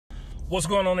What's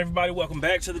going on, everybody? Welcome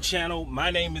back to the channel.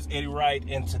 My name is Eddie Wright,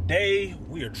 and today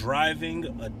we are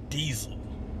driving a diesel.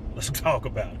 Let's talk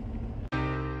about it.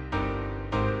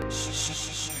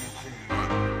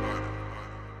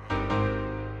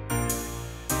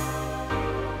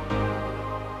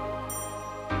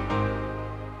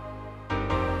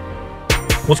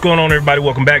 What's going on, everybody?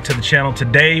 Welcome back to the channel.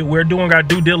 Today we're doing our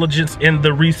due diligence in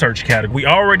the research category. We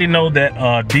already know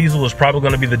that diesel is probably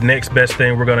going to be the next best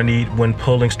thing we're going to need when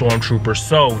pulling stormtroopers.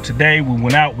 So today we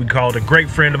went out, we called a great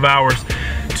friend of ours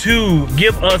to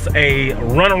give us a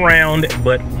run around,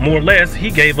 but more or less he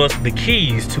gave us the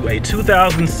keys to a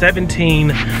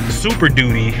 2017 Super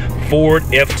Duty Ford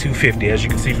F-250, as you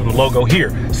can see from the logo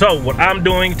here. So what I'm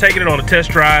doing, taking it on a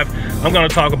test drive, I'm going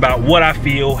to talk about what I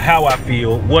feel, how I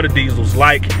feel, what a diesel's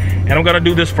like, and I'm going to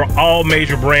do this for all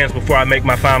major brands before I make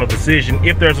my final decision,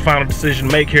 if there's a final decision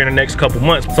to make here in the next couple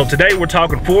months. So today we're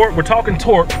talking Ford, we're talking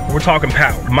torque, we're talking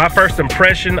power. My first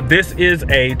impression, this is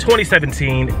a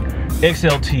 2017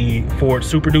 XLT Ford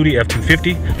Super Duty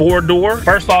F-250 4-door.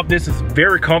 First off, this is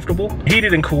very comfortable,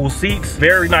 heated and cooled seats,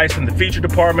 very nice in the feature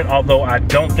department, although I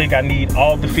don't think I need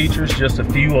all the features, just a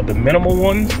few of the minimal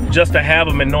ones. Just to have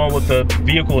them and knowing what the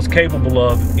vehicle is capable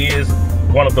of is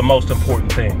one of the most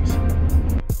important things.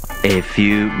 A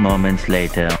few moments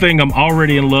later. The thing I'm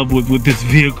already in love with this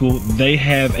vehicle, they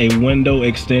have a window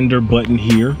extender button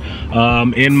here.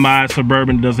 In my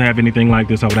Suburban, it doesn't have anything like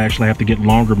this. I would actually have to get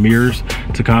longer mirrors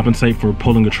to compensate for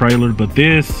pulling a trailer, but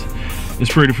this is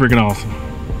pretty freaking awesome.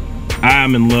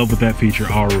 I'm in love with that feature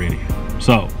already.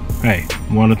 So, hey,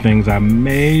 one of the things I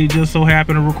may just so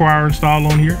happen to require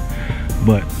installed on here,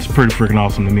 but it's pretty freaking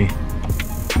awesome to me.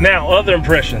 Now, other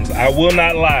impressions, I will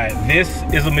not lie, this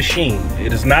is a machine.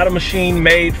 It is not a machine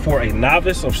made for a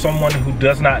novice or someone who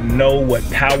does not know what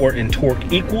power and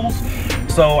torque equals.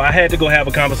 So I had to go have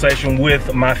a conversation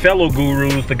with my fellow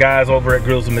gurus, the guys over at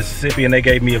Grills of Mississippi, and they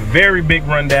gave me a very big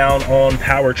rundown on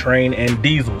powertrain and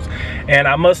diesels. And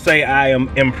I must say I am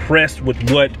impressed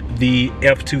with what the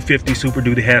F-250 Super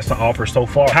Duty has to offer so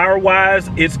far. Power-wise,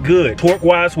 it's good.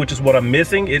 Torque-wise, which is what I'm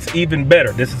missing, it's even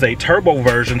better. This is a turbo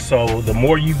version, so the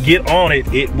more you get on it,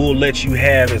 it will let you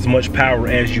have as much power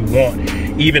as you want,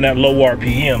 even at low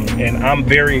RPM, and I'm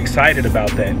very excited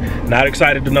about that. Not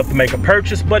excited enough to make a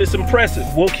purchase, but it's impressive.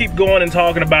 We'll keep going and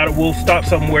talking about it. We'll stop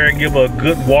somewhere and give a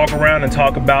good walk around and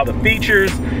talk about the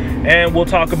features, and we'll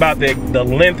talk about the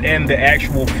length and the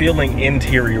actual feeling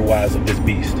interior-wise of this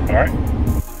beast, all right?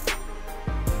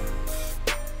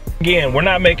 Again, we're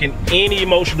not making any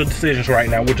emotional decisions right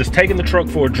now. We're just taking the truck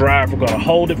for a drive. We're gonna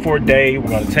hold it for a day.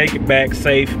 We're gonna take it back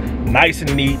safe, nice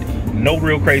and neat. No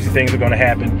real crazy things are gonna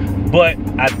happen. But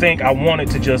I think I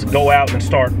wanted to just go out and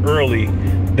start early.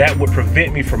 That would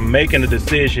prevent me from making a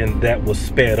decision that was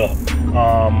sped up.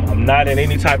 I'm not in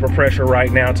any type of pressure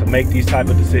right now to make these type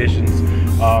of decisions.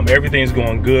 Everything's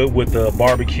going good with the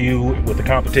barbecue, with the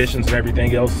competitions and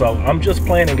everything else, so I'm just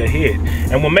planning ahead.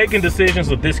 And when making decisions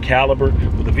of this caliber,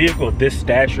 with a vehicle of this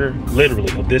stature,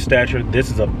 literally of this stature, this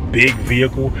is a big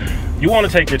vehicle, you want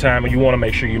to take your time and you want to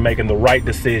make sure you're making the right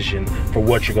decision for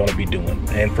what you're going to be doing.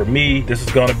 And for me, this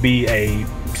is going to be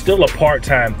still a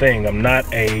part-time thing. I'm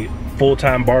not a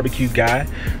full-time barbecue guy,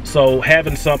 so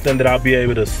having something that I'll be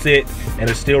able to sit and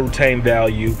it still retain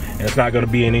value and it's not going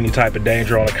to be in any type of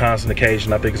danger on a constant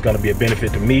occasion, I think it's going to be a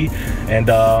benefit to me. And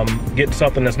getting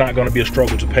something that's not going to be a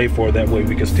struggle to pay for, that way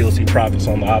we can still see profits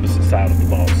on the opposite side of the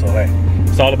ball. So hey,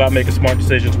 it's all about making smart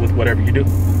decisions with whatever you do.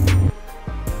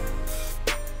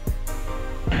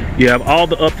 You have all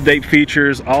the up-to-date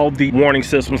features, all the warning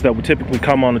systems that would typically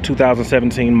come on the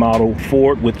 2017 model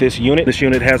Ford with this unit. This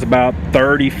unit has about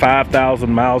 35,000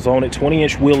 miles on it,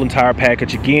 20-inch wheel and tire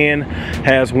package. Again,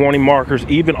 has warning markers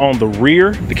even on the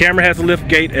rear. The camera has a lift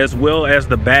gate as well as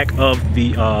the back of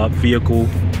the vehicle,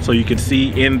 so you can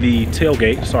see in the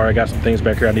tailgate. Sorry, I got some things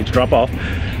back here I need to drop off,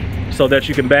 so that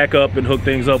you can back up and hook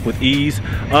things up with ease.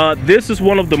 This is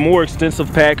one of the more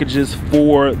extensive packages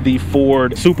for the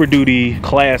Ford Super Duty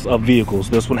class of vehicles.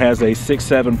 This one has a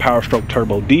 6.7 Power Stroke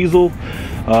turbo diesel.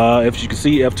 If you can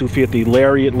see, F-250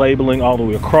 Lariat labeling all the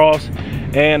way across.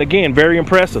 And again, very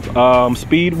impressive.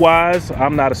 Speed wise,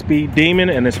 I'm not a speed demon,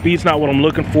 and the speed's not what I'm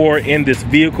looking for in this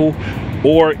vehicle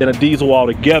or in a diesel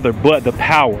altogether, but the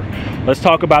power. Let's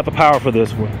talk about the power for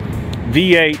this one.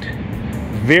 V8,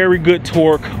 very good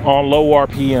torque on low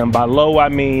RPM. By low, I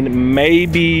mean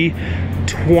maybe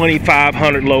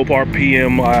 2,500 low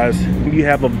RPM wise. You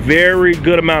have a very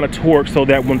good amount of torque, so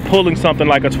that when pulling something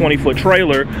like a 20-foot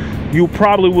trailer, you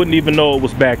probably wouldn't even know it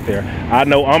was back there. I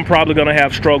know I'm probably gonna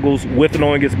have struggles with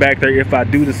knowing it's back there if I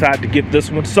do decide to get this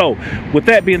one. So with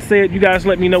that being said, you guys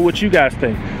let me know what you guys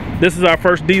think. This is our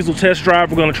first diesel test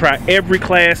drive. We're gonna try every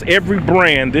class, every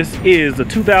brand. This is the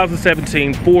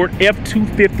 2017 Ford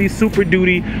F-250 Super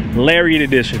Duty Lariat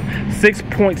Edition.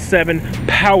 6.7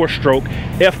 Power Stroke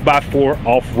F x4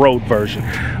 off-road version.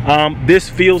 This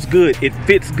feels good. It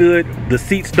fits good. The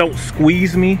seats don't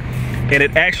squeeze me. And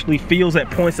it actually feels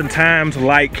at points in times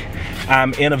like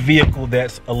I'm in a vehicle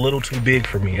that's a little too big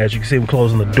for me. As you can see, we're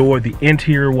closing the door. The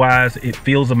interior wise, it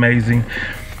feels amazing.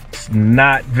 It's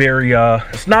not very,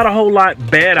 it's not a whole lot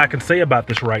bad I can say about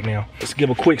this right now. Let's give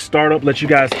a quick start up, let you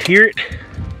guys hear it.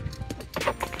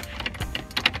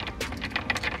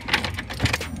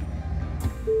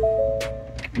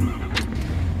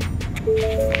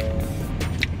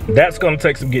 That's gonna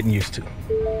take some getting used to.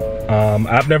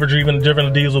 I've never driven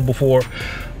a diesel before,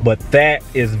 but that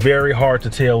is very hard to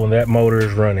tell when that motor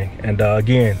is running. And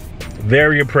again,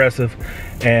 very impressive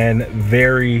and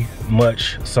very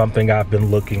much something I've been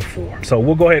looking for. So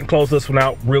we'll go ahead and close this one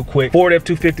out real quick. Ford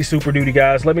F-250 Super Duty,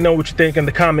 guys. Let me know what you think in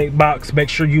the comment box. Make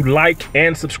sure you like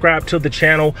and subscribe to the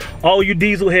channel. All you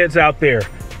diesel heads out there,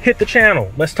 hit the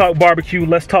channel. Let's talk barbecue,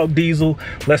 let's talk diesel,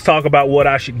 let's talk about what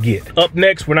I should get. Up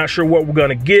next, we're not sure what we're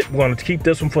gonna get. We're gonna keep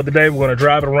this one for the day. We're gonna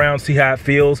drive it around, see how it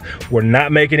feels. We're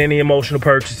not making any emotional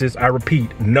purchases. I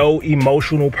repeat, no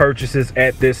emotional purchases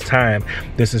at this time.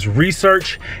 This is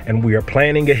research and we are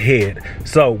planning ahead.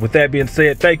 So with that being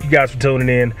said, thank you guys for tuning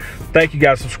in. Thank you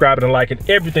guys for subscribing and liking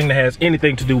everything that has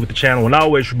anything to do with the channel. And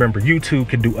always remember, YouTube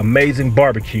can do amazing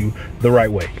barbecue the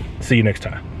right way. See you next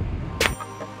time.